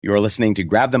You're listening to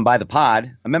Grab Them by the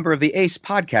Pod, a member of the ACE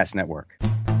Podcast Network.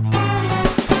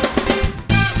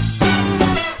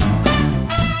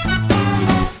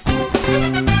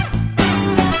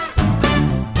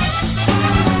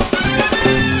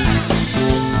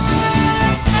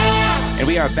 And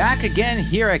we are back again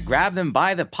here at Grab Them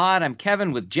by the Pod. I'm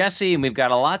Kevin with Jesse, and we've got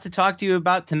a lot to talk to you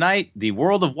about tonight. The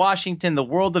world of Washington, the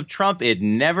world of Trump. It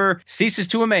never ceases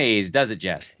to amaze, does it,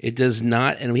 Jess? It does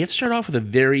not. And we have to start off with a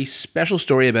very special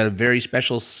story about a very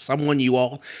special someone you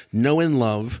all know and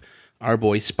love, our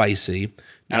boy Spicy.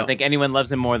 I don't think anyone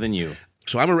loves him more than you.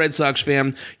 So I'm a Red Sox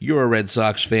fan, you're a Red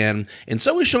Sox fan, and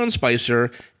so is Sean Spicer.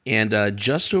 And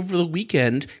just over the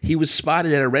weekend, he was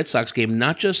spotted at a Red Sox game.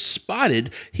 Not just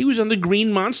spotted, he was on the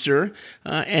Green Monster,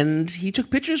 and he took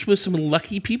pictures with some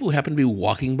lucky people who happened to be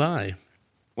walking by.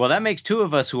 Well, that makes two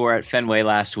of us who were at Fenway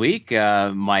last week.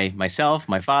 Myself,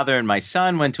 my father, and my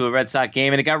son went to a Red Sox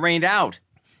game, and it got rained out.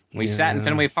 We sat in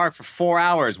Fenway Park for 4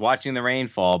 hours watching the rain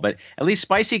fall, but at least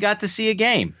Spicy got to see a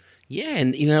game. Yeah,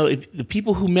 and, the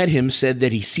people who met him said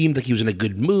that he seemed like he was in a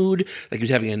good mood, like he was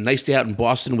having a nice day out in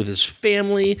Boston with his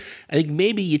family. I think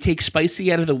maybe you take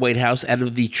Spicy out of the White House, out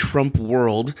of the Trump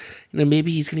world,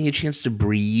 maybe he's getting a chance to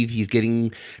breathe. He's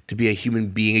getting to be a human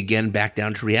being again, back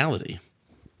down to reality.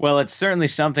 Well, it's certainly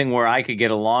something where I could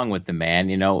get along with the man.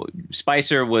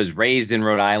 Spicer was raised in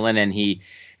Rhode Island, and he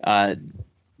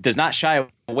does not shy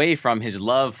away from his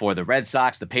love for the Red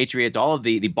Sox, the Patriots, all of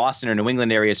the Boston or New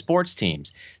England area sports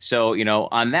teams. So,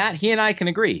 on that, he and I can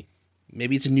agree.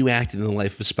 Maybe it's a new act in the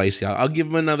life of Spicy. I'll give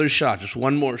him another shot, just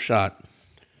one more shot.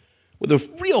 Well,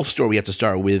 the real story we have to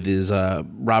start with is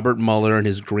Robert Mueller and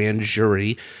his grand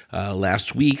jury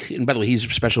last week. And by the way, he's a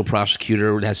special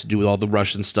prosecutor. It has to do with all the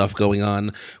Russian stuff going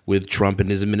on with Trump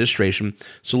and his administration.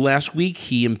 So last week,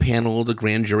 he impaneled a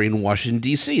grand jury in Washington,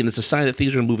 D.C., and it's a sign that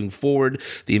things are moving forward.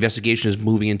 The investigation is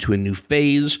moving into a new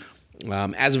phase.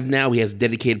 As of now, he has a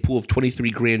dedicated pool of 23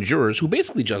 grand jurors who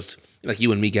basically just, like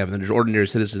you and me, Kevin, they're just ordinary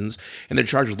citizens, and they're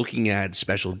charged with looking at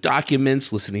special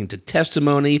documents, listening to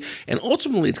testimony, and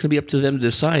ultimately it's going to be up to them to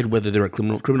decide whether there are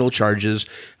criminal charges,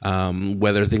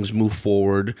 whether things move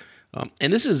forward.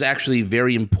 And this is actually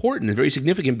very important and very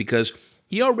significant because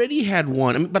he already had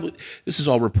one. I mean, by the way, this is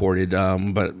all reported,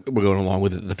 but we're going along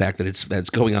with the fact that it's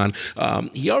going on.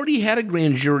 He already had a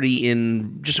grand jury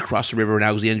in just across the river in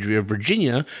Alexandria,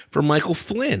 Virginia, for Michael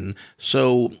Flynn.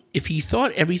 So if he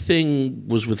thought everything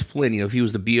was with Flynn, if he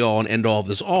was the be-all and end-all of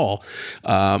this all,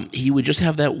 he would just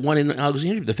have that one in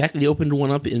Alexandria. The fact that he opened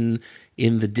one up in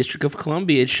the District of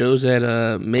Columbia, it shows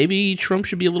that maybe Trump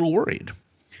should be a little worried.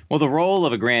 Well, the role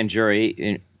of a grand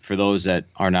jury, for those that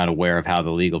are not aware of how the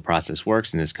legal process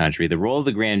works in this country, the role of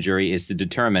the grand jury is to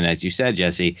determine, as you said,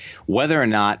 Jesse, whether or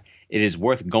not it is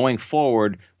worth going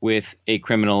forward with a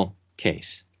criminal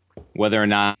case, whether or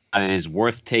not it is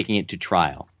worth taking it to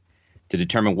trial, to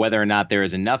determine whether or not there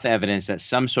is enough evidence that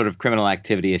some sort of criminal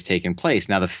activity has taken place.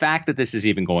 Now, the fact that this is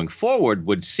even going forward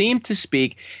would seem to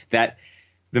speak that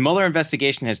the Mueller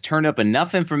investigation has turned up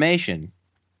enough information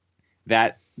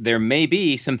that there may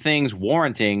be some things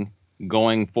warranting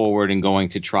going forward and going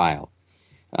to trial.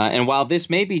 And while this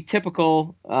may be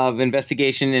typical of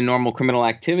investigation in normal criminal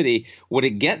activity, would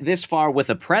it get this far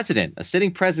with a president, a sitting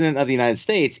president of the United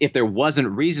States, if there wasn't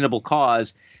reasonable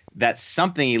cause that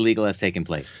something illegal has taken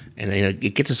place? And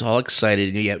it gets us all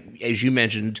excited. Yeah, as you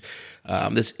mentioned,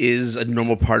 this is a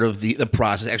normal part of the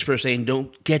process. Experts saying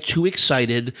don't get too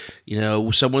excited.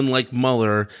 Someone like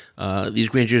Mueller, these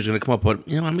grand juries are going to come up, but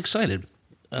I'm excited.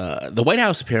 The White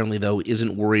House apparently, though,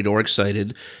 isn't worried or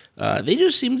excited. They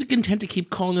just seem content to keep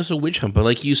calling this a witch hunt. But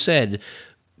like you said,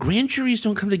 grand juries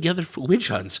don't come together for witch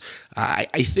hunts.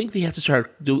 I think they have to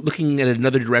start looking at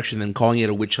another direction than calling it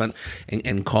a witch hunt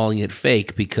and calling it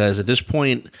fake, because at this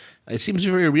point, it seems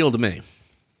very real to me.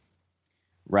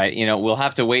 Right. We'll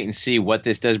have to wait and see what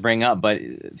this does bring up. But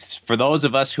for those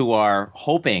of us who are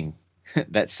hoping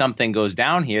that something goes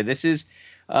down here, this is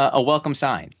a welcome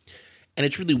sign. And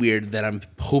it's really weird that I'm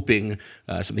hoping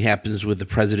something happens with the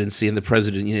presidency and the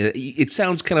president. It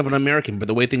sounds kind of un-American, but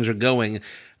the way things are going,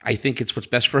 I think it's what's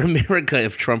best for America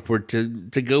if Trump were to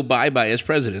go bye-bye as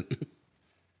president.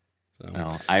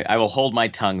 Well, I will hold my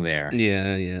tongue there.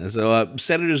 Yeah. So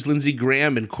Senators Lindsey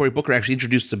Graham and Cory Booker actually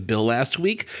introduced a bill last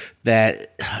week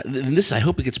that, and this I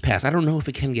hope it gets passed. I don't know if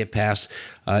it can get passed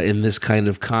in this kind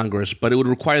of Congress, but it would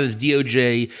require that the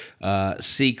DOJ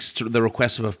seeks the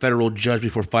request of a federal judge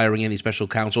before firing any special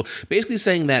counsel, basically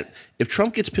saying that if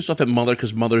Trump gets pissed off at Mueller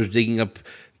because Mueller's digging up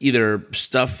either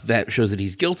stuff that shows that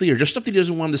he's guilty or just stuff that he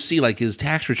doesn't want to see, like his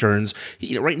tax returns,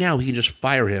 right now he can just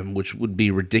fire him, which would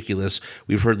be ridiculous.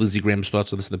 We've heard Lindsey Graham Graham's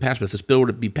thoughts on this in the past, but if this bill were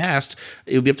to be passed,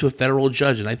 it would be up to a federal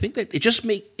judge. And I think that it's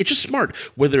just smart,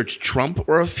 whether it's Trump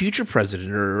or a future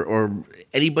president or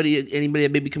anybody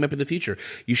that may be coming up in the future.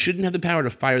 You shouldn't have the power to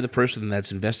fire the person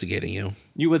that's investigating you.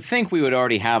 You would think we would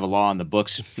already have a law on the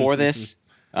books for this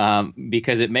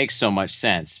because it makes so much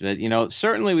sense. But,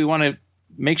 certainly we want to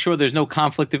make sure there's no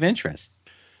conflict of interest.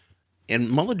 And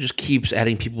Mueller just keeps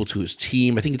adding people to his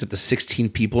team. I think it's up to 16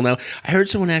 people now. I heard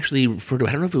someone actually refer to,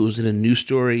 I don't know if it was in a news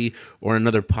story or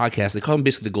another podcast. They call them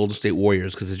basically the Golden State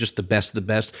Warriors because it's just the best of the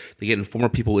best. They get former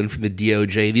people in from the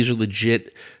DOJ. These are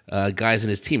legit guys in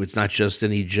his team. It's not just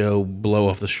any Joe Blow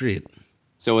off the street.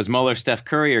 So is Mueller Steph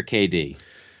Curry or KD?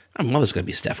 Mueller's going to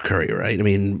be Steph Curry, right? I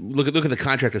mean, look at the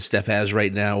contract that Steph has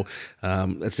right now.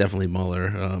 That's definitely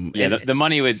Mueller. The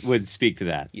money would speak to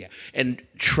that. Yeah, and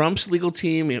Trump's legal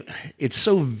team, it's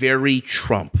so very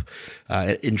Trump.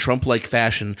 In Trump-like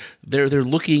fashion, they're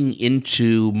looking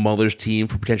into Mueller's team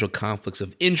for potential conflicts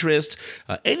of interest,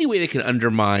 any way they can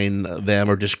undermine them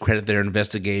or discredit their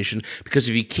investigation. Because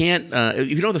if you can't, if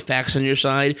you don't have the facts on your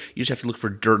side, you just have to look for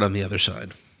dirt on the other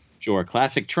side. Sure.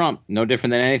 Classic Trump. No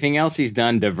different than anything else he's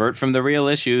done. Divert from the real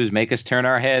issues, make us turn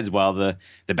our heads while the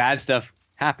bad stuff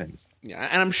happens. Yeah,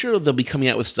 and I'm sure they'll be coming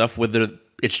out with stuff whether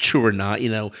it's true or not.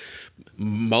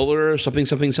 Mueller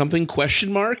something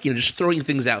question mark. Just throwing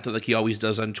things out there like he always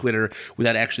does on Twitter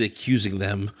without actually accusing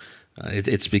them.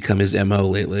 It's become his MO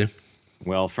lately.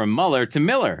 Well, from Mueller to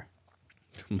Miller.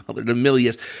 Mueller to Miller,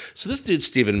 yes. So this dude,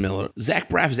 Stephen Miller, Zach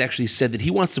Braff has actually said that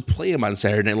he wants to play him on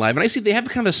Saturday Night Live. And I see they have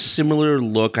kind of a similar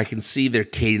look. I can see their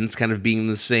cadence kind of being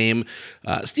the same.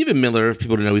 Stephen Miller, if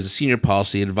people don't know, he's a senior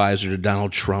policy advisor to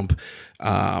Donald Trump.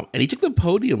 And he took the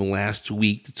podium last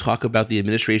week to talk about the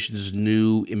administration's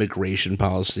new immigration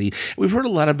policy. We've heard a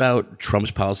lot about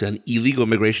Trump's policy on illegal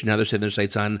immigration. Now they're setting their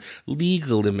sights on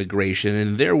legal immigration. And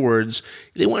in their words,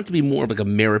 they want it to be more of like a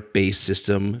merit-based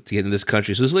system to get in this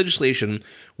country. So this legislation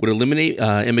would eliminate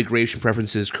immigration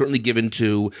preferences currently given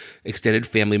to extended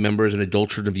family members and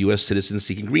adult children of U.S. citizens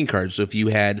seeking green cards. So if you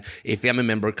had a family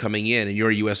member coming in and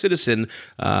you're a U.S. citizen,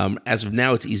 as of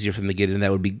now it's easier for them to get in.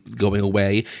 That would be going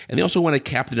away. And they also want to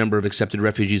cap the number of accepted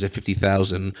refugees at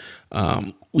 50,000.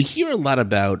 We hear a lot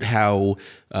about how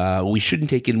we shouldn't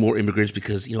take in more immigrants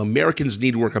because Americans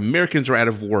need work. Americans are out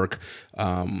of work,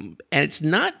 and it's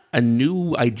not a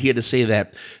new idea to say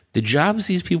that the jobs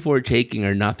these people are taking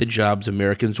are not the jobs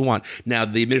Americans want. Now,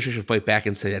 the administration will fight back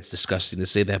and say that's disgusting to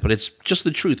say that, but it's just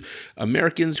the truth.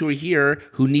 Americans who are here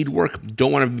who need work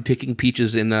don't want to be picking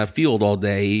peaches in a field all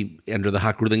day under the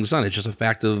hot grilling sun. It's just a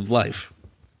fact of life.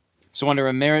 So under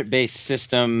a merit-based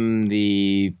system,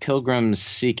 the pilgrims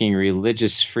seeking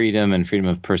religious freedom and freedom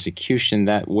of persecution,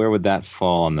 where would that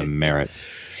fall on the merit?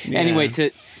 Yeah. Anyway,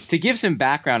 to give some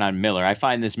background on Miller, I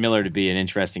find this Miller to be an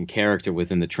interesting character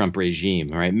within the Trump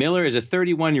regime. All right, Miller is a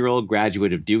 31-year-old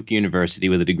graduate of Duke University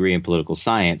with a degree in political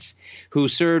science who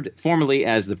served formerly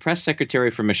as the press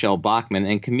secretary for Michelle Bachmann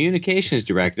and communications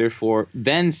director for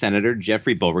then-Senator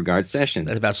Jeffrey Beauregard Sessions.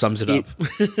 That about sums it up.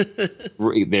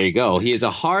 There you go. He is a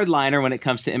hardliner when it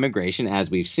comes to immigration,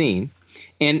 as we've seen.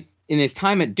 And in his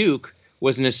time at Duke,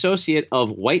 was an associate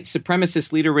of white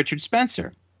supremacist leader Richard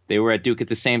Spencer. They were at Duke at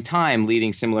the same time,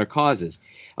 leading similar causes.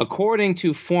 According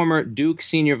to former Duke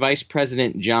Senior Vice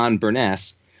President John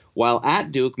Burness, while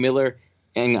at Duke, Miller,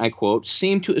 and I quote,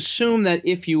 seemed to assume that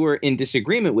if you were in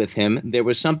disagreement with him, there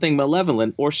was something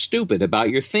malevolent or stupid about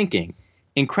your thinking,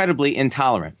 incredibly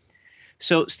intolerant.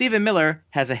 So Stephen Miller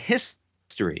has a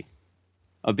history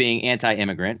of being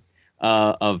anti-immigrant,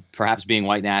 of perhaps being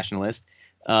white nationalist,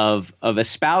 of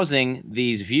espousing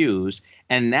these views,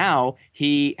 and now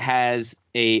he has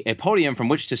a podium from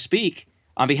which to speak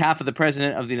on behalf of the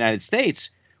President of the United States,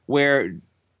 where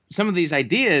some of these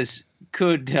ideas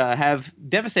could have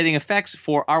devastating effects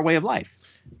for our way of life.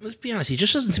 Let's be honest, he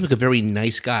just doesn't seem like a very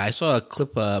nice guy. I saw a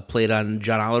clip played on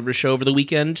John Oliver's show over the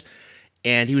weekend,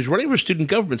 and he was running for student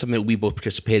government, something that we both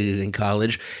participated in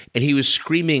college, and he was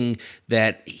screaming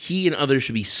that he and others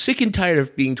should be sick and tired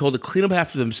of being told to clean up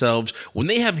after themselves when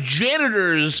they have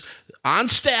janitors on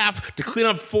staff to clean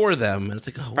up for them. And it's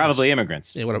like, oh, probably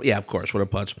immigrants. Yeah, of course. What a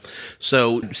putz.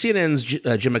 So CNN's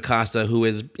Jim Acosta, who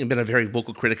has been a very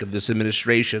vocal critic of this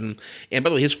administration, and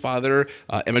by the way, his father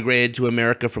immigrated to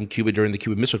America from Cuba during the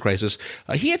Cuban Missile Crisis.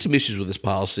 He had some issues with this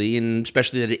policy, and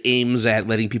especially that it aims at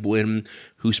letting people in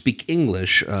who speak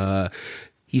English.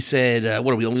 He said,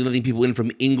 what are we only letting people in from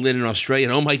England and Australia?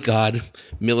 And oh my God,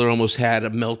 Miller almost had a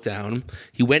meltdown.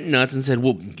 He went nuts and said,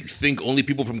 well, you think only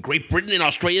people from Great Britain and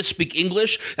Australia speak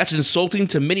English? That's insulting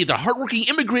to many of the hardworking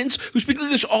immigrants who speak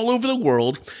English all over the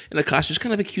world. And Acosta just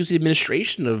kind of accused the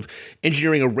administration of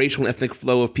engineering a racial and ethnic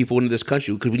flow of people into this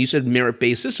country. Because when you said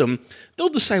merit-based system, they'll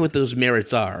decide what those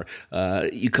merits are.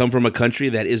 You come from a country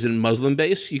that isn't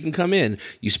Muslim-based, you can come in.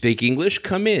 You speak English,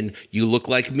 come in. You look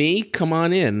like me, come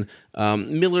on in.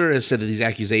 Miller has said that these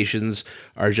accusations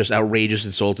are just outrageous,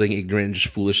 insulting, ignorant,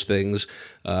 just foolish things.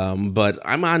 But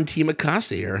I'm on Team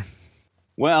Acosta here.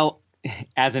 Well,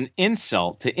 as an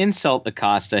insult, to insult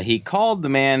Acosta, he called the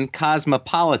man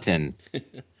cosmopolitan.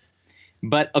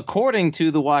 But according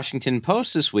to the Washington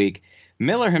Post this week,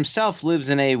 Miller himself lives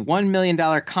in a $1 million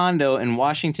condo in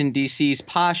Washington, D.C.'s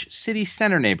posh city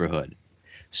center neighborhood.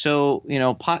 So,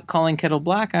 pot calling kettle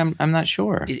black, I'm not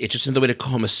sure. It's just another way to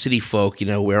call him a city folk,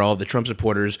 where all the Trump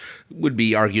supporters would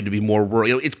be argued to be more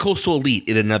rural. It's coastal elite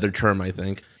in another term, I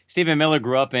think. Stephen Miller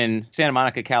grew up in Santa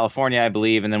Monica, California, I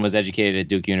believe, and then was educated at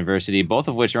Duke University, both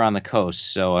of which are on the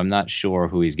coast. So I'm not sure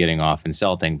who he's getting off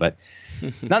insulting, but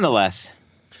nonetheless.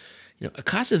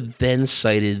 Acosta then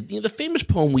cited the famous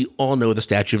poem we all know, The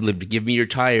Statue of Liberty. Give me your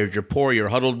tired, your poor, your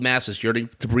huddled masses, yearning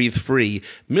to breathe free.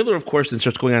 Miller, of course, then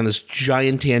starts going on this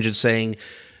giant tangent saying,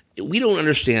 we don't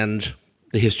understand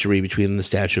the history between the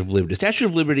Statue of Liberty. The Statue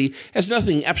of Liberty has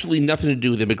absolutely nothing to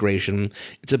do with immigration.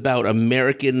 It's about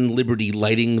American liberty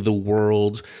lighting the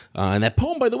world. And that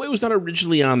poem, by the way, was not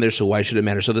originally on there, so why should it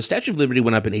matter? So the Statue of Liberty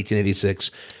went up in 1886.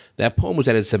 That poem was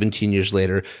added 17 years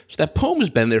later. So that poem has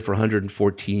been there for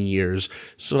 114 years.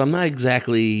 So I'm not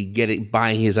exactly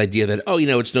buying his idea that,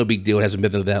 it's no big deal. It hasn't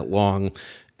been there that long.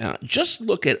 Just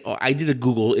look at – I did a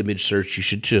Google image search. You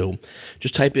should too.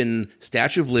 Just type in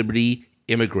Statue of Liberty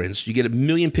immigrants. You get a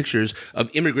million pictures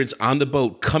of immigrants on the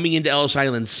boat coming into Ellis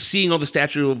Island, seeing all the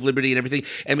Statue of Liberty and everything.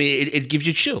 I mean, it gives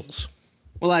you chills.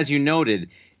 Well, as you noted,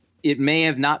 it may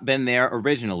have not been there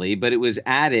originally, but it was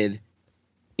added –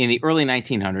 in the early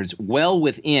 1900s, well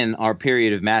within our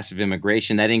period of massive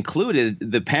immigration that included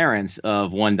the parents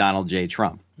of one Donald J.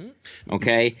 Trump.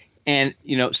 Okay. And,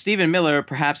 Stephen Miller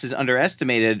perhaps has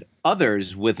underestimated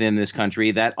others within this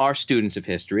country that are students of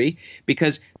history,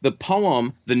 because the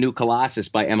poem, The New Colossus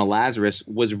by Emma Lazarus,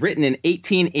 was written in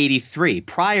 1883,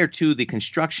 prior to the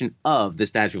construction of the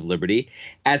Statue of Liberty,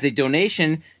 as a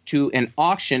donation to an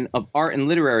auction of art and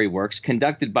literary works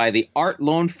conducted by the Art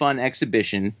Loan Fund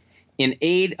exhibition in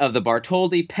aid of the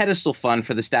Bartholdi Pedestal Fund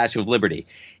for the Statue of Liberty.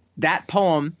 That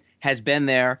poem has been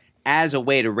there as a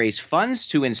way to raise funds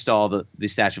to install the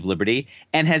Statue of Liberty,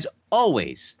 and has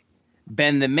always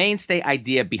been the mainstay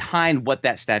idea behind what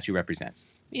that statue represents.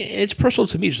 Yeah, it's personal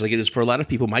to me, just like it is for a lot of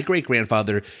people. My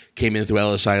great-grandfather came in through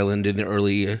Ellis Island in the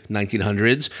early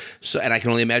 1900s, and I can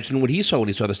only imagine what he saw when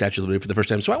he saw the Statue of Liberty for the first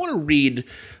time. So I want to read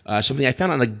something I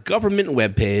found on a government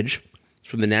webpage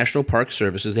from the National Park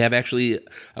Services. They have actually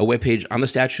a webpage on the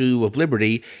Statue of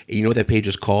Liberty, and you know what that page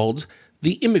is called?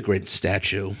 The Immigrant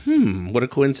Statue. What a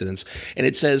coincidence. And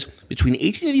it says, between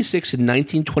 1886 and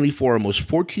 1924, almost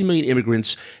 14 million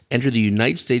immigrants entered the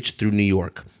United States through New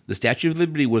York. The Statue of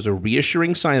Liberty was a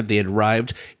reassuring sign that they had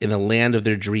arrived in the land of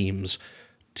their dreams.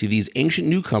 To these ancient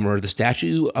newcomers, the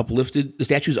statue's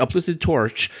uplifted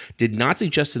torch did not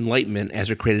suggest enlightenment as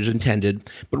her creators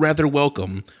intended, but rather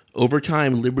welcome. Over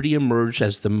time, liberty emerged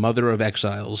as the mother of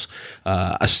exiles,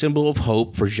 a symbol of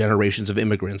hope for generations of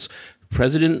immigrants.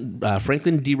 President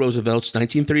Franklin D. Roosevelt's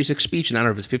 1936 speech in honor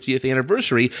of his 50th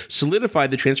anniversary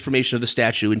solidified the transformation of the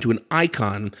statue into an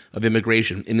icon of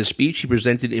immigration. In the speech, he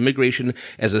presented immigration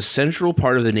as a central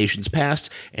part of the nation's past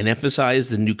and emphasized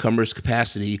the newcomers'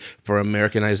 capacity for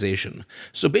Americanization.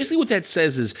 So basically what that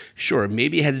says is, sure,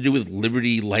 maybe it had to do with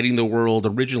liberty lighting the world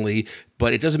originally,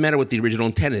 but it doesn't matter what the original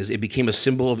intent is. It became a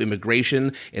symbol of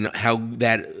immigration and how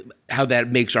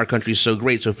that makes our country so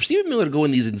great. So for Stephen Miller to go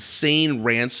in these insane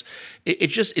rants,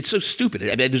 it's so stupid.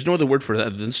 I mean, there's no other word for it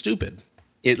other than stupid.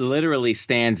 It literally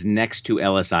stands next to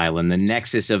Ellis Island, the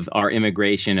nexus of our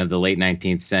immigration of the late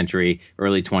 19th century,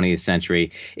 early 20th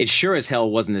century. It sure as hell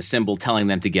wasn't a symbol telling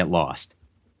them to get lost.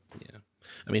 Yeah.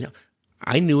 I mean,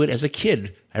 I knew it as a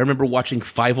kid. I remember watching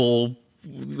The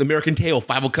American Tail,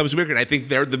 Fievel Comes American. I think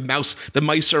they're the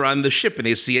mice are on the ship and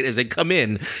they see it as they come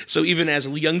in. So even as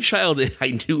a young child,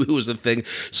 I knew it was a thing.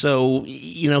 So,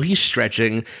 he's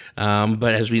stretching.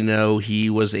 But as we know, he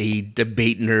was a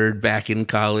debate nerd back in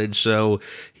college. So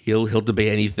he'll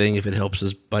debate anything if it helps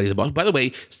his buddy the boss. By the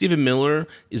way, Stephen Miller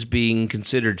is being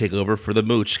considered to take over for the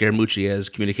Mooch, Scaramucci, as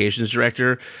communications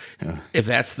director. If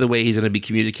that's the way he's going to be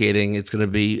communicating, it's going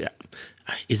to be –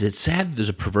 is it sad there's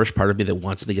a perverse part of me that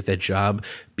wants him to get that job?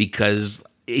 Because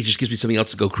it just gives me something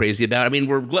else to go crazy about. I mean,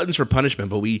 we're gluttons for punishment,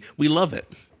 but we love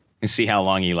it. And see how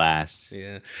long he lasts.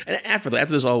 Yeah. And after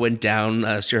this all went down,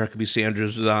 Sarah Huckabee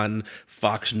Sanders was on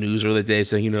Fox News earlier today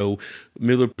saying,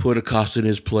 Miller put Acosta in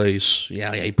his place.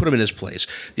 Yeah, he put him in his place.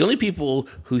 The only people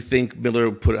who think Miller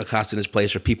put Acosta in his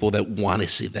place are people that want to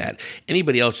see that.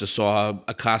 Anybody else just saw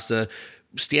Acosta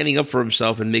standing up for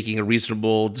himself and making a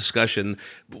reasonable discussion,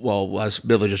 while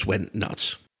Miller just went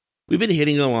nuts. We've been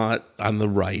hitting a lot on the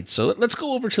right, so let's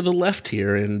go over to the left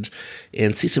here and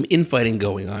see some infighting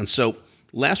going on. So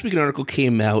last week, an article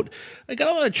came out. I got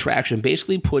a lot of traction,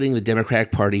 basically putting the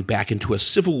Democratic Party back into a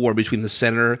civil war between the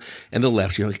center and the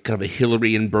left, kind of a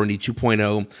Hillary and Bernie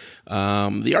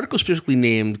 2.0. The article specifically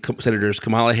named Senators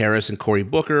Kamala Harris and Cory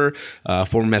Booker,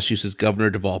 former Massachusetts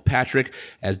Governor Deval Patrick,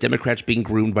 as Democrats being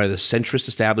groomed by the centrist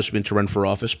establishment to run for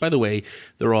office. By the way,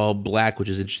 they're all black, which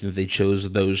is interesting that they chose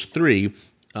those three.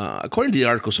 According to the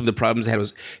article, some of the problems they had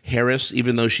was Harris,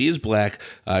 even though she is black,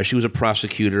 she was a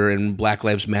prosecutor, and Black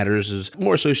Lives Matters is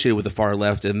more associated with the far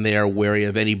left, and they are wary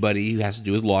of anybody who has to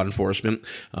do with law enforcement.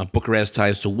 Booker has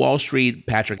ties to Wall Street.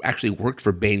 Patrick actually worked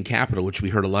for Bain Capital, which we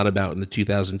heard a lot about in the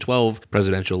 2012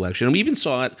 presidential election. And we even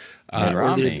saw it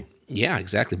Romney. Yeah,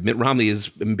 exactly. Mitt Romney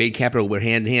is in Bain Capital, we're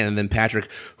hand in hand, and then Patrick,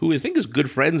 who I think is good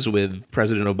friends with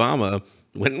President Obama,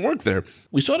 went and worked there.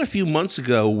 We saw it a few months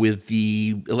ago with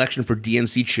the election for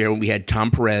DNC chair when we had Tom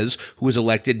Perez, who was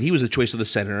elected, and he was the choice of the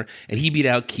center, and he beat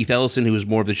out Keith Ellison, who was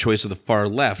more of the choice of the far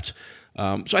left.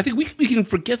 So I think we can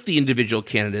forget the individual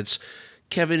candidates.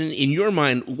 Kevin, in your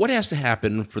mind, what has to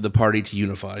happen for the party to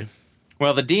unify?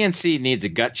 Well, the DNC needs a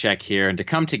gut check here and to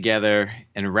come together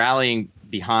and rallying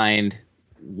behind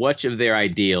which of their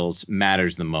ideals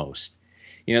matters the most.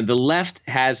 The left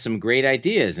has some great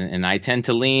ideas, and I tend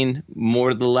to lean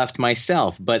more to the left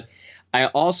myself. But I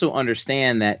also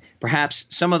understand that perhaps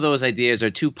some of those ideas are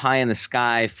too pie in the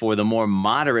sky for the more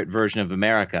moderate version of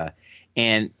America.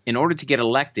 And in order to get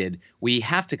elected, we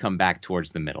have to come back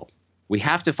towards the middle. We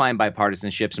have to find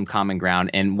bipartisanship, some common ground.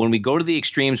 And when we go to the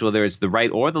extremes, whether it's the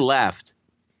right or the left,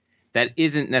 that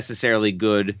isn't necessarily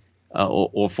good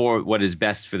or for what is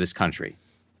best for this country.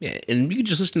 Yeah, and you can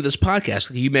just listen to this podcast.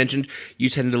 Like you mentioned,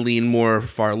 you tend to lean more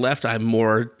far left. I'm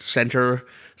more center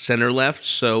left.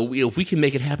 So if we can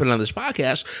make it happen on this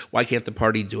podcast, why can't the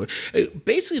party do it?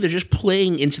 Basically, they're just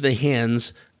playing into the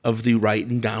hands of the right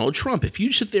and Donald Trump. If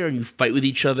you sit there and you fight with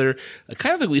each other,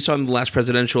 kind of like we saw in the last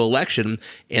presidential election,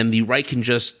 and the right can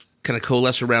just kind of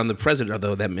coalesce around the president,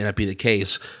 although that may not be the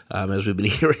case, as we've been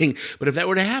hearing. But if that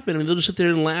were to happen, they'll just sit there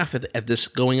and laugh at this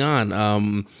going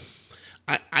on.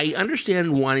 I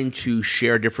understand wanting to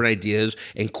share different ideas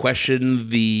and question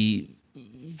the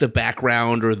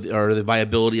background or the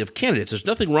viability of candidates. There's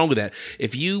nothing wrong with that.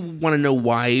 If you want to know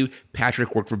why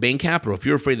Patrick worked for Bain Capital, if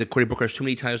you're afraid that Cory Booker has too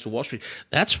many ties to Wall Street,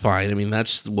 that's fine. I mean,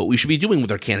 that's what we should be doing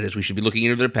with our candidates. We should be looking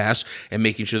into their past and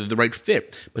making sure they're the right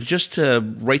fit. But just to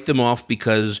write them off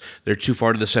because they're too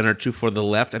far to the center, too far to the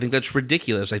left, I think that's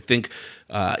ridiculous. I think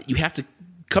you have to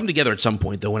come together at some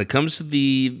point, though. When it comes to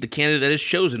the candidate that is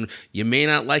chosen, you may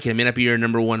not like him, may not be your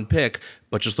number one pick,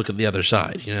 but just look at the other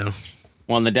side,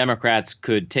 Well, and the Democrats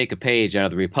could take a page out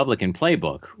of the Republican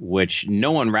playbook, which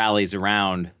no one rallies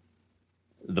around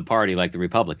the party like the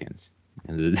Republicans.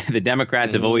 The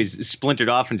Democrats have always splintered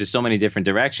off into so many different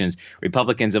directions.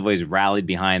 Republicans have always rallied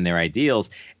behind their ideals.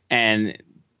 And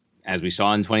as we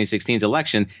saw in 2016's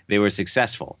election, they were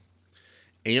successful.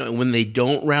 And when they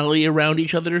don't rally around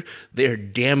each other, they're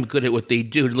damn good at what they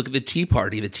do. Look at the Tea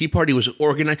Party. The Tea Party was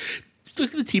organized.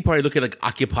 Look at the Tea Party. Look at like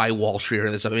Occupy Wall Street or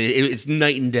this. I mean, it's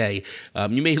night and day.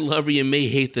 You may love or you may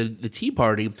hate the Tea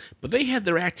Party, but they had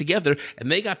their act together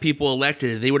and they got people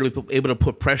elected. They were able to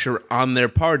put pressure on their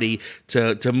party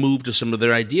to move to some of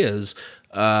their ideas.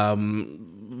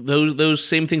 Those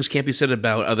same things can't be said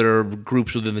about other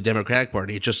groups within the Democratic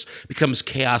Party. It just becomes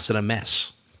chaos and a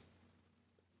mess.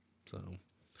 So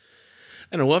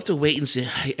I don't know. We'll have to wait and see.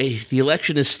 The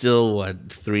election is still,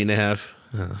 3.5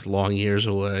 long years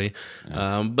away.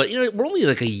 But, we're only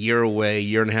like a year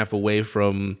and a half away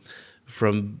from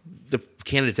the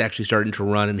candidates actually starting to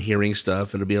run and hearing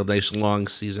stuff. It'll be a nice long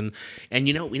season. And,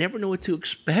 we never know what to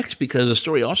expect because a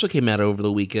story also came out over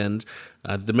the weekend.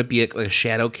 There might be a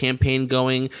shadow campaign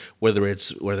going, whether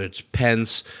it's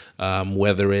Pence,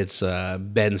 whether it's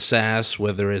Ben Sasse,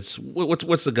 whether it's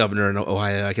what's the governor in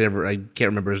Ohio? I can't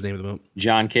remember his name at the moment.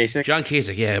 John Kasich. John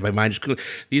Kasich. Yeah, my mind just couldn't.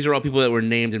 These are all people that were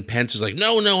named, and Pence is like,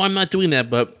 no, I'm not doing that.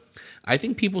 But I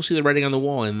think people see the writing on the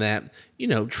wall in that,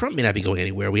 Trump may not be going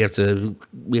anywhere. We have to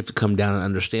come down and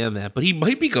understand that. But he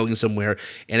might be going somewhere.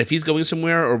 And if he's going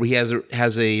somewhere or he has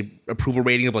a approval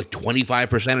rating of like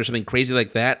 25% or something crazy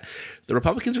like that, the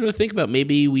Republicans are going to think about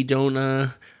maybe we don't,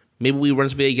 maybe we run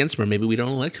somebody against him, or maybe we don't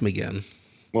elect him again.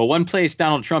 Well, one place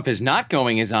Donald Trump is not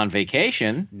going is on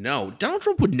vacation. No, Donald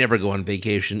Trump would never go on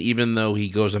vacation, even though he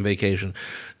goes on vacation.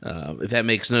 If that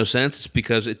makes no sense, it's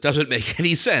because it doesn't make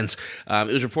any sense. It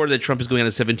was reported that Trump is going on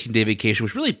a 17-day vacation,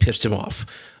 which really pissed him off.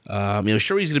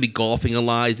 Sure, he's going to be golfing a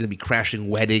lot, he's going to be crashing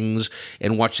weddings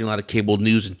and watching a lot of cable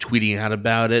news and tweeting out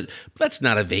about it. But that's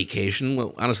not a vacation.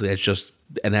 Well, honestly, that's just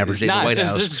an average day in the White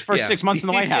House. This is his first 6 months in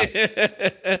the White House.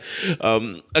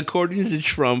 According to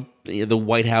Trump, the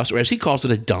White House, or as he calls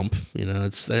it, a dump.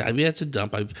 It's a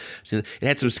dump. I've seen it. It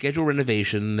had some scheduled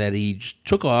renovation that he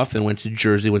took off and went to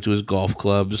Jersey, went to his golf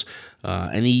clubs,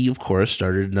 and he, of course,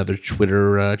 started another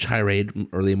Twitter tirade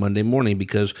early Monday morning,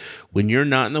 because when you're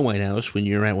not in the White House, when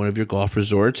you're at one of your golf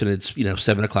resorts, and it's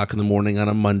 7 o'clock in the morning on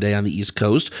a Monday on the East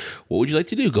Coast, what would you like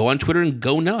to do? Go on Twitter and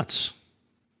go nuts.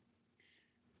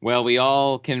 Well, we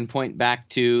all can point back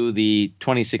to the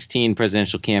 2016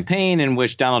 presidential campaign in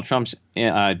which Donald Trump,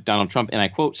 and I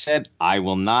quote, said, "I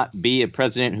will not be a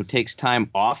president who takes time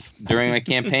off during my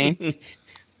campaign."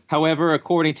 However,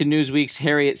 according to Newsweek's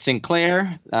Harriet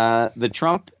Sinclair, the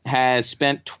Trump has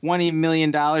spent $20 million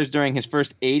during his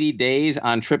first 80 days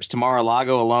on trips to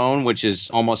Mar-a-Lago alone, which is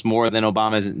almost more than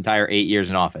Obama's entire 8 years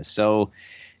in office. So,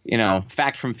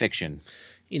 fact from fiction.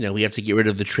 We have to get rid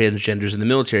of the transgenders in the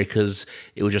military because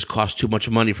it would just cost too much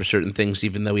money for certain things,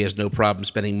 even though he has no problem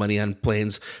spending money on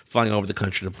planes flying over the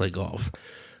country to play golf.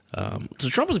 So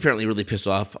Trump was apparently really pissed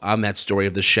off on that story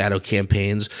of the shadow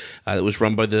campaigns that was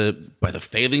run by the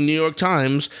failing New York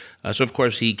Times. So of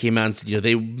course he came out and said,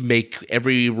 they make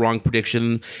every wrong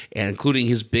prediction, and including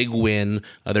his big win.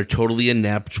 They're totally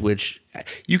inept, which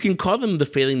you can call them the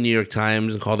failing New York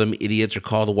Times and call them idiots, or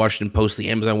call the Washington Post, the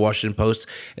Amazon Washington Post,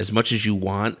 as much as you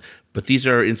want. But these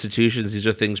are institutions. These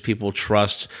are things people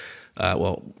trust.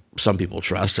 Some people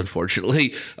trust,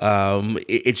 unfortunately.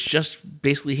 It's just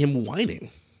basically him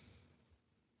whining.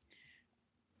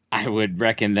 I would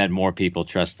reckon that more people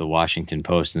trust the Washington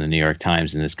Post and the New York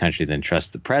Times in this country than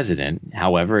trust the president.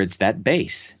 However, it's that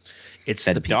base. It's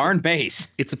that darn base.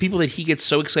 It's the people that he gets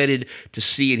so excited to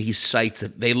see, and he cites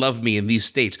that they love me in these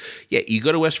states. Yeah, you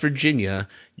go to West Virginia,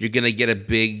 you're going to get a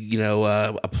big,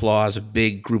 applause, a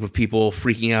big group of people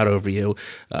freaking out over you.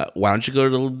 Why don't you go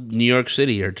to New York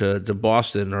City or to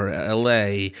Boston or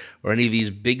L.A. or any of these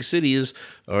big cities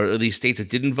or these states that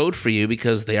didn't vote for you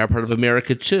because they are part of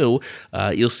America too?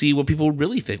 You'll see what people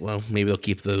really think. Well, maybe they'll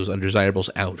keep those undesirables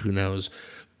out. Who knows?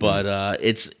 But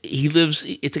it's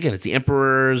the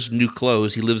emperor's new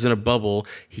clothes. He lives in a bubble.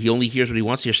 He only hears what he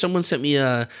wants to hear. Someone sent me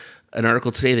an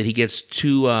article today that he gets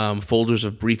 2 folders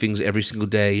of briefings every single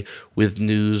day with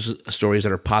news stories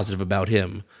that are positive about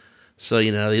him. So,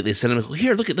 they send him,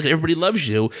 here, look, everybody loves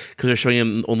you, because they're showing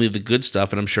him only the good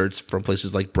stuff, and I'm sure it's from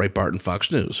places like Breitbart and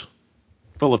Fox News.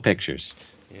 Full of pictures.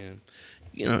 Yeah.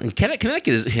 And Connecticut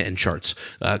is in charts.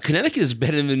 Connecticut has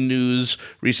been in the news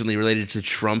recently related to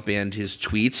Trump and his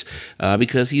tweets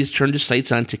because he has turned his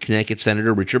sights on to Connecticut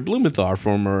Senator Richard Blumenthal,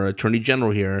 former Attorney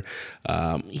General here.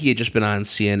 He had just been on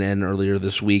CNN earlier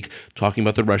this week talking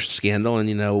about the Russia scandal,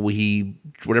 and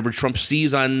whatever Trump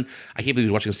sees on, I can't believe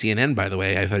he's watching CNN, by the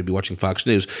way. I thought he'd be watching Fox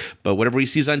News, but whatever he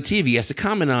sees on TV, he has to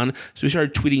comment on. So he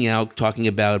started tweeting out, talking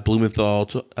about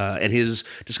Blumenthal and his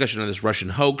discussion on this Russian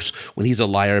hoax, when he's a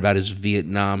liar about his Vietnam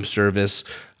service.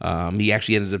 He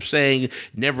actually ended up saying,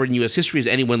 never in U.S. history has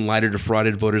anyone lied or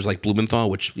defrauded voters like Blumenthal,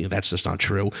 which that's just not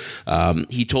true.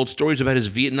 He told stories about his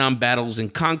Vietnam battles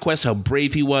and conquests, how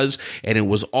brave he was, and it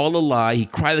was all a lie. He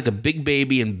cried like a big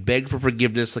baby and begged for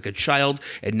forgiveness like a child,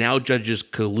 and now judges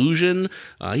collusion.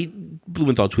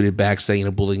 Blumenthal tweeted back saying,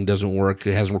 bullying doesn't work.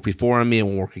 It hasn't worked before on me. It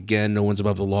won't work again. No one's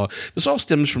above the law. This all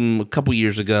stems from a couple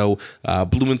years ago.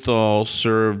 Blumenthal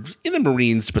served in the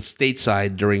Marines, but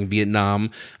stateside during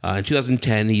Vietnam. In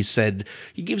 2010, he said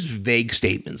he gives vague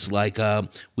statements like,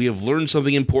 "We have learned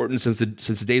something important since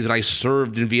the days that I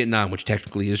served in Vietnam," which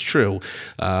technically is true.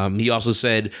 He also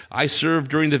said, "I served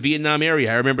during the Vietnam era.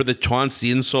 I remember the taunts,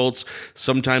 the insults,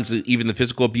 sometimes even the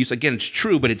physical abuse." Again, it's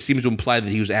true, but it seems to imply that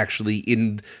he was actually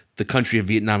in the country of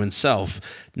Vietnam himself.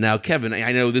 Now, Kevin,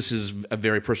 I know this is a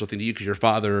very personal thing to you because your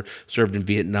father served in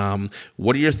Vietnam.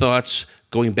 What are your thoughts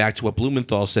going back to what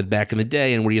Blumenthal said back in the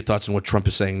day, and what are your thoughts on what Trump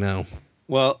is saying now?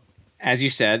 Well, as you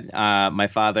said, my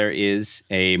father is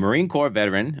a Marine Corps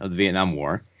veteran of the Vietnam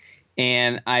War,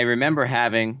 and I remember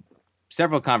having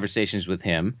several conversations with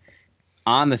him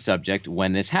on the subject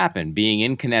when this happened, being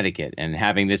in Connecticut and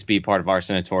having this be part of our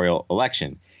senatorial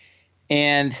election.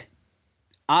 And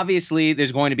obviously,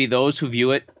 there's going to be those who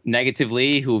view it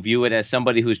negatively, who view it as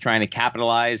somebody who's trying to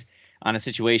capitalize on a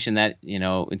situation that,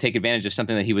 and take advantage of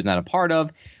something that he was not a part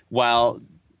of, while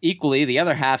equally the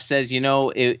other half says,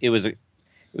 it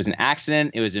was an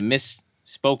accident. It was a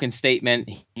misspoken statement.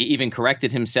 He even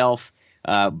corrected himself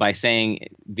by saying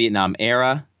Vietnam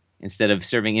era instead of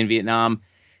serving in Vietnam.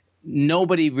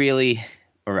 Nobody really,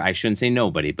 or I shouldn't say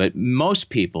nobody, but most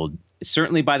people,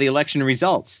 certainly by the election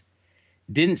results,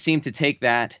 didn't seem to take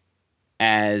that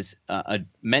as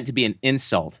meant to be an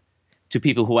insult to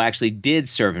people who actually did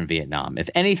serve in Vietnam. If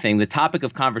anything, the topic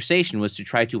of conversation was to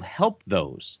try to help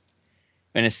those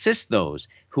and assist those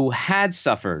who had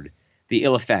suffered the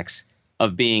ill effects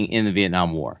of being in the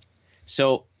Vietnam War.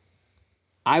 So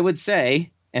I would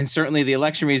say, and certainly the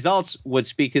election results would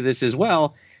speak to this as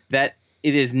well, that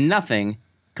it is nothing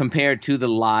compared to the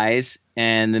lies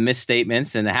and the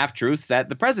misstatements and the half-truths that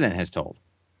the president has told.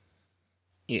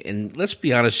 And let's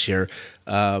be honest here.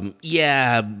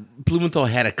 Blumenthal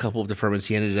had a couple of deferments.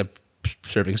 He ended up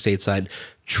serving stateside.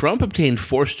 Trump obtained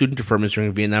 4 student deferments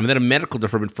during Vietnam, and then a medical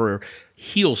deferment for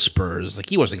heel spurs. Like,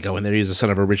 he wasn't going there. He was the son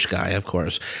of a rich guy, of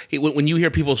course. When you hear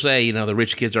people say, the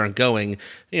rich kids aren't going,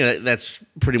 that's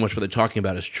pretty much what they're talking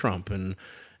about is Trump. And,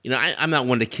 I'm not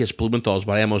one to kiss Blumenthal's,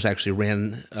 but I almost actually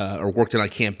ran or worked on a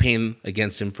campaign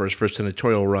against him for his first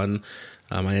senatorial run.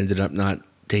 I ended up not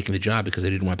taking the job because they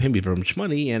didn't want to pay me very much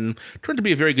money, and it turned to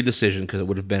be a very good decision because it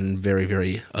would have been very,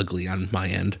 very ugly on my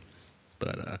end.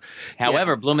 But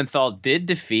however, Blumenthal did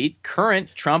defeat current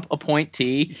Trump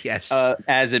appointee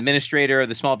as administrator of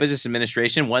the Small Business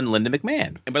Administration, one Linda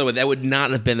McMahon. And by the way, that would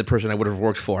not have been the person I would have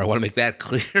worked for. I want to make that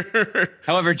clear.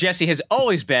 However, Jesse has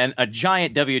always been a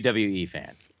giant WWE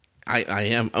fan. I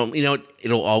am.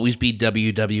 It'll always be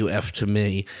WWF to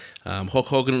me. Hulk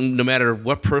Hogan, no matter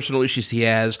what personal issues he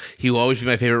has, he will always be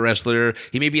my favorite wrestler.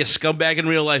 He may be a scumbag in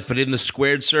real life, but in the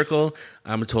squared circle,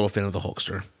 I'm a total fan of the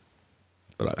Hulkster.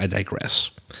 But I digress.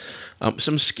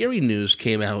 Some scary news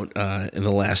came out in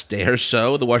the last day or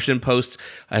so. The Washington Post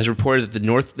has reported that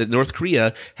North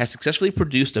Korea has successfully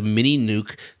produced a mini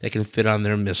nuke that can fit on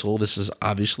their missile. This is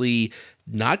obviously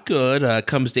not good.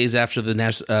 Comes days after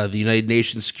the United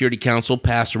Nations Security Council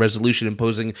passed a resolution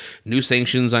imposing new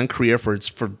sanctions on Korea for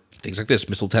things like this,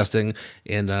 missile testing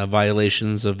and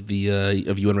violations of the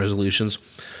of UN resolutions.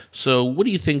 So what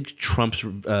do you think Trump's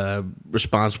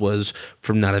response was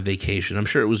from not a vacation? I'm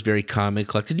sure it was very calm and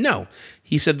collected. No.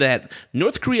 He said that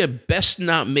North Korea best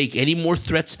not make any more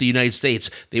threats to the United States.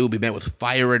 They will be met with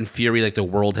fire and fury like the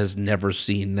world has never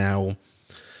seen. Now,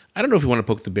 I don't know if you want to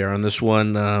poke the bear on this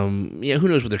one. Who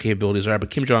knows what their capabilities are, but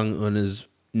Kim Jong-un is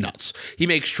nuts. He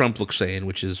makes Trump look sane,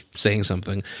 which is saying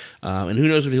something. And who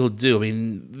knows what he'll do. I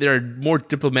mean, there are more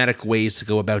diplomatic ways to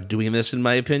go about doing this, in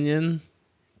my opinion.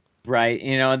 Right.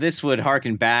 This would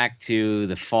harken back to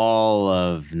the fall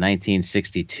of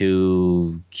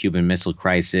 1962 Cuban Missile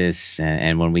Crisis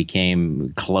and when we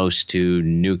came close to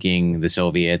nuking the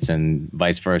Soviets and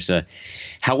vice versa.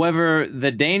 However,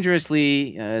 the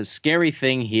dangerously scary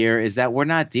thing here is that we're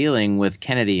not dealing with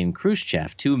Kennedy and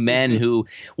Khrushchev, two men who,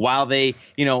 while they,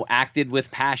 acted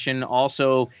with passion,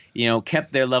 also,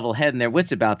 kept their level head and their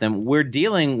wits about them. We're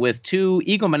dealing with two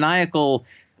egomaniacal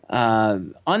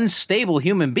unstable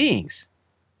human beings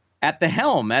at the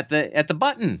helm, at the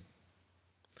button.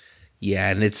 Yeah,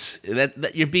 and it's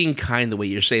that you're being kind the way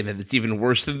you're saying that. It's even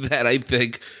worse than that, I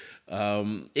think.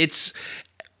 It's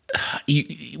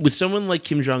with someone like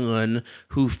Kim Jong-un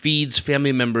who feeds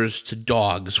family members to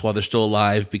dogs while they're still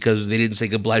alive because they didn't say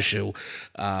God bless you.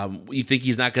 You think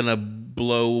he's not going to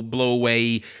blow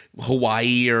away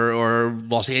Hawaii or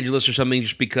Los Angeles or something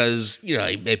just because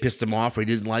they pissed him off or he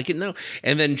didn't like it? No.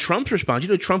 And then Trump's response,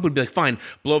 Trump would be like, fine,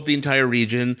 blow up the entire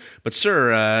region, but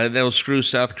sir, that'll screw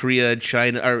South Korea,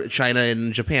 China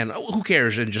and Japan. Oh, who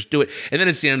cares? And just do it. And then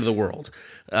it's the end of the world.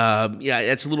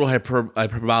 It's a little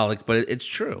hyperbolic, but it's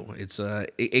true. It's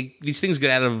these things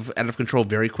get out of control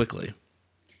very quickly.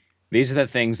 These are the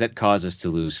things that cause us to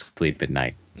lose sleep at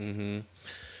night. Mm-hmm.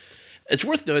 It's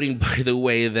worth noting, by the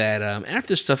way, that after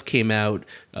this stuff came out,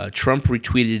 Trump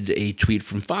retweeted a tweet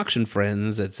from Fox and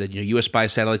Friends that said, U.S. spy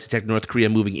satellites detect North Korea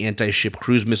moving anti-ship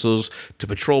cruise missiles to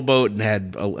patrol boat, and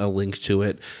had a link to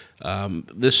it.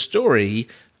 This story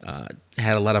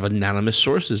had a lot of anonymous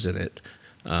sources in it.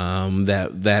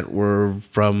 That were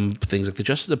from things like the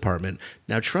Justice Department.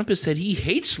 Now, Trump has said he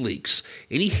hates leaks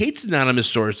and he hates anonymous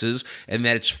sources and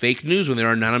that it's fake news when there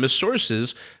are anonymous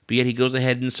sources, but yet he goes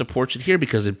ahead and supports it here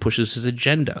because it pushes his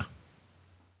agenda.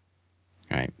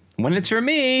 All right. When it's for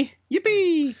me,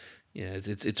 yippee! Yeah,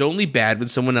 it's only bad when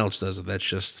someone else does it. That's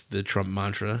just the Trump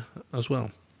mantra as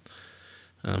well.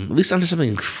 At least onto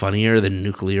something funnier than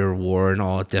nuclear war and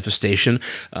all that devastation.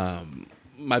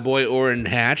 my boy Orrin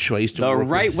Hatch, who I used to the work with.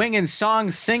 right-wing and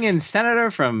song-singing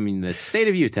senator from the state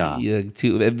of Utah. Yeah,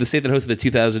 the state that hosted the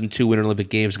 2002 Winter Olympic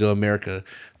Games, Go America.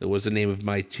 That was the name of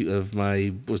my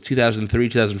 2003,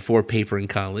 2004 paper in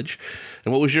college.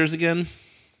 And what was yours again?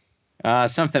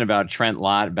 Something about Trent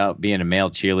Lott, about being a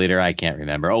male cheerleader. I can't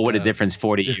remember. Oh, what a difference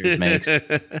 40 years makes.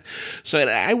 So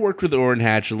I worked with Orrin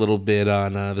Hatch a little bit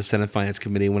on the Senate Finance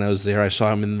Committee when I was there. I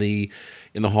saw him in the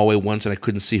hallway once, and I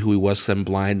couldn't see who he was because I'm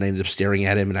blind. And I ended up staring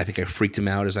at him, and I think I freaked him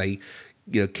out as I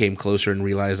came closer and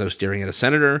realized I was staring at a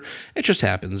senator. It just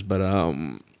happens. But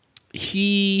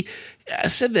he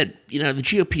said that the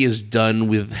GOP is done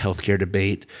with the healthcare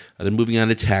debate. They're moving on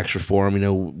to tax reform.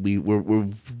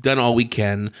 We've done all we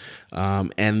can.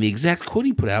 And the exact quote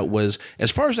he put out was, "As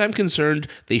far as I'm concerned,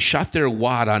 they shot their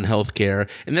wad on healthcare,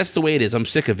 and that's the way it is. I'm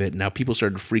sick of it." Now people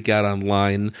started to freak out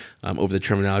online over the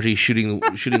terminology,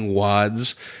 shooting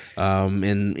wads,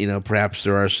 and perhaps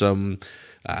there are some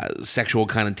sexual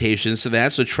connotations to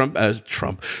that.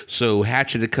 So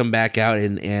Hatch had to come back out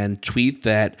and tweet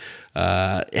that it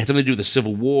had something to do with the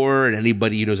Civil War, and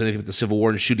anybody who knows anything about the Civil War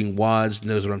and shooting wads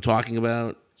knows what I'm talking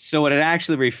about. So what it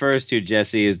actually refers to,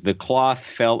 Jesse, is the cloth,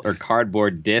 felt, or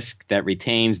cardboard disc that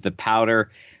retains the powder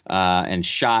and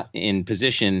shot in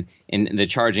position in the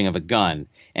charging of a gun.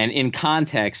 And in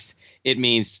context, it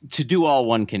means to do all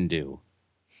one can do.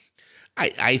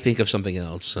 I think of something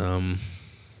else.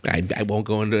 I won't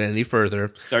go into it any further.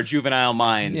 It's our juvenile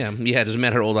minds. Yeah. It doesn't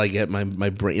matter how old I get. My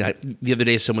brain. The other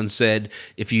day, someone said,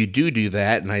 "If you do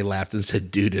that," and I laughed and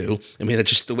said, "do." I mean, that's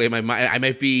just the way my mind. I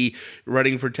might be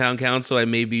running for town council. I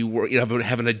may be, have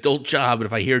an adult job, but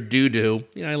if I hear do,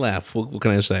 I laugh. What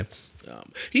can I say?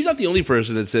 He's not the only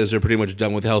person that says they're pretty much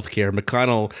done with health care.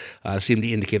 McConnell seemed to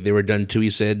indicate they were done too. He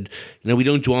said, we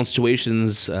don't dwell on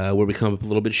situations where we come up a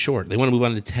little bit short. They want to move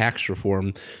on to tax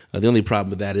reform. The only problem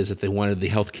with that is that they wanted the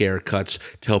health care cuts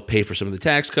to help pay for some of the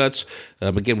tax cuts.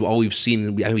 Again, all we've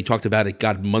seen, we talked about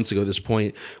it, months ago at this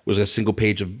point, was a single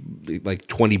page of like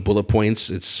 20 bullet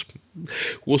points.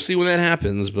 We'll see when that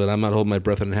happens, but I'm not holding my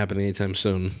breath on it happening anytime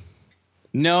soon.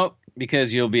 No,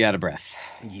 because you'll be out of breath.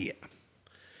 Yeah.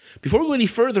 Before we go any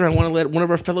further, I want to let one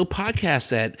of our fellow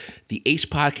podcasts at the Ace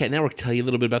Podcast Network tell you a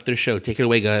little bit about their show. Take it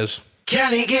away, guys.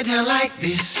 Can it get down like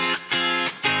this?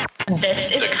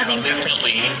 This is Coming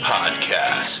Clean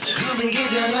Podcast. Can we get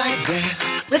down like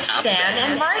that? with Sam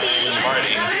and Marty.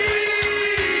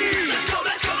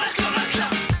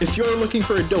 If you're looking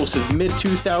for a dose of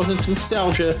mid-2000s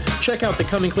nostalgia, check out the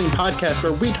Coming Clean podcast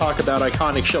where we talk about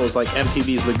iconic shows like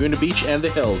MTV's Laguna Beach and The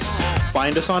Hills.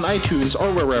 Find us on iTunes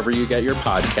or wherever you get your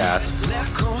podcasts.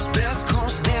 Left coast, best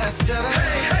coast, did I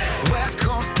stutter? West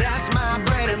coast, that's my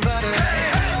bread and butter.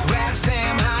 Rap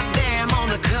fam, hot damn, on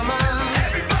the come on.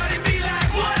 Everybody be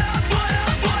like, what up, what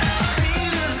up, what up? She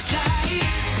looks like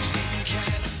she's in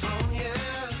California.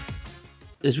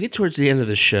 As we get towards the end of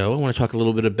the show, I want to talk a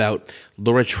little bit about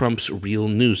Laura Trump's real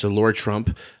news. So Laura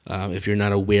Trump, if you're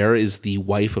not aware, is the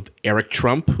wife of Eric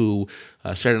Trump, who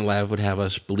Saturday Night Live would have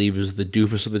us believe is the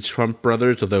doofus of the Trump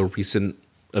brothers, although recent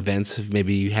events have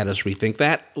maybe had us rethink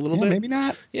that a little bit. Maybe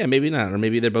not. Yeah, maybe not. Or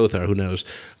maybe they both are. Who knows?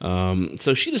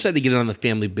 So she decided to get in on the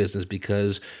family business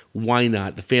because why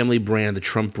not? The family brand, the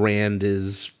Trump brand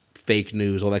is fake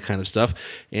news, all that kind of stuff.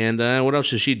 And what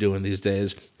else is she doing these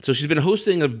days? So she's been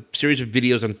hosting a series of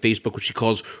videos on Facebook, which she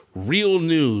calls Real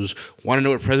News. Want to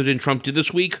know what President Trump did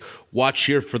this week? Watch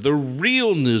here for the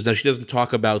real news. Now, she doesn't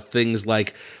talk about things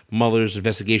like Mueller's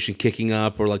investigation kicking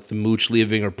up or like the Mooch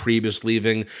leaving or Priebus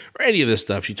leaving or any of this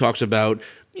stuff. She talks about,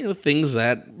 things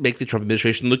that make the Trump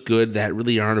administration look good that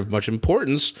really aren't of much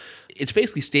importance. It's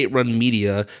basically state-run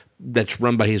media that's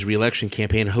run by his reelection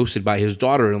campaign, hosted by his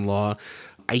daughter-in-law.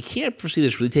 I can't foresee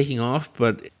this really taking off,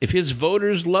 but if his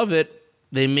voters love it,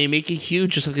 they may make it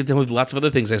huge, just like they've done with lots of other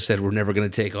things I said were never going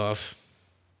to take off.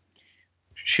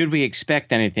 Should we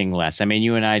expect anything less? I mean,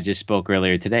 you and I just spoke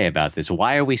earlier today about this.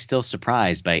 Why are we still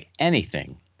surprised by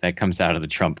anything that comes out of the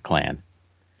Trump clan?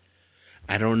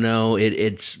 I don't know.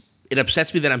 It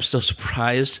upsets me that I'm still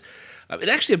surprised. It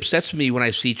actually upsets me when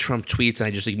I see Trump tweets and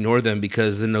I just ignore them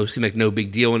because they seem like no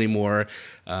big deal anymore.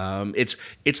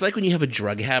 It's like when you have a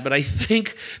drug habit. I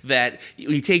think that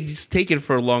when you take it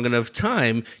for a long enough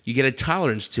time, you get a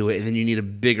tolerance to it, and then you need a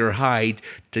bigger high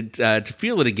to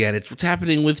feel it again. It's what's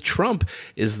happening with Trump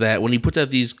is that when he puts out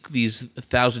these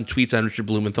 1,000 tweets on Richard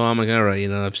Blumenthal, I'm like, all right,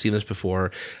 I've seen this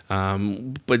before.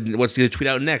 But what's he going to tweet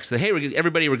out next? That, hey,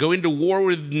 we're going to war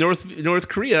with North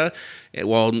Korea.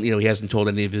 Well, he hasn't told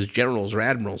any of his generals or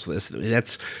admirals this.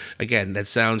 That's, again, that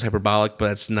sounds hyperbolic, but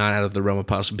that's not out of the realm of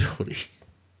possibility.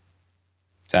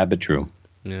 Sad but true.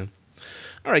 Yeah.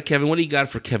 All right, Kevin, what do you got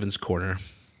for Kevin's Corner?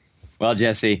 Well,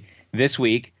 Jesse, This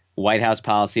week, White House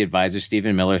policy advisor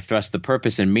Stephen Miller thrust the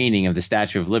purpose and meaning of the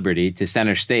Statue of Liberty to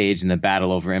center stage in the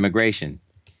battle over immigration.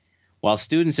 While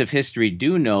students of history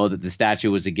do know that the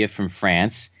statue was a gift from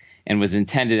France and was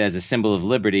intended as a symbol of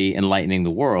liberty enlightening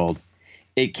the world,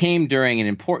 it came during an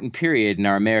important period in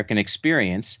our American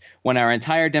experience when our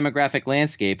entire demographic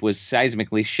landscape was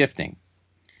seismically shifting.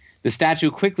 The statue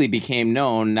quickly became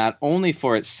known not only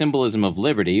for its symbolism of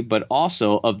liberty, but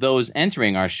also of those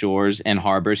entering our shores and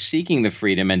harbors seeking the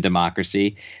freedom and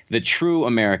democracy, the true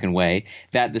American way,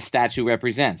 that the statue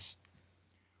represents.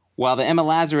 While the Emma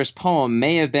Lazarus poem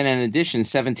may have been an addition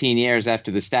 17 years after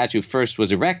the statue first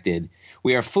was erected,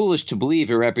 we are foolish to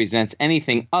believe it represents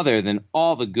anything other than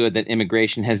all the good that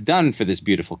immigration has done for this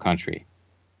beautiful country.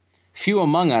 Few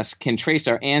among us can trace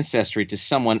our ancestry to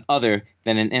someone other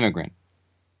than an immigrant.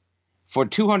 For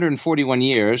 241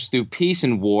 years, through peace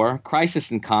and war,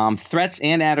 crisis and calm, threats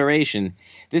and adoration,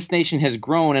 this nation has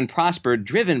grown and prospered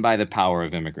driven by the power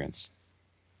of immigrants.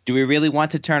 Do we really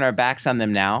want to turn our backs on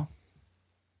them now?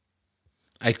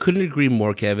 I couldn't agree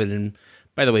more, Kevin. And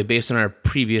by the way, based on our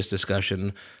previous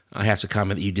discussion, I have to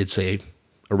comment that you did say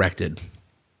erected.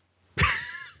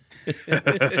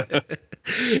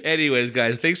 Anyways,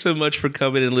 guys, thanks so much for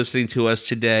coming and listening to us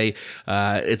today.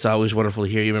 It's always wonderful to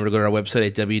hear you. Remember to go to our website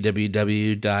at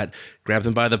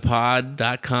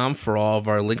www.grabthembythepod.com for all of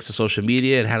our links to social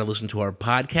media and how to listen to our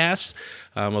podcasts.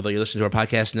 Although you're listening to our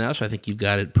podcast now, so I think you've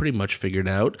got it pretty much figured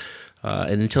out.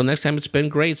 And until next time, it's been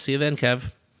great. See you then,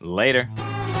 Kev. Later.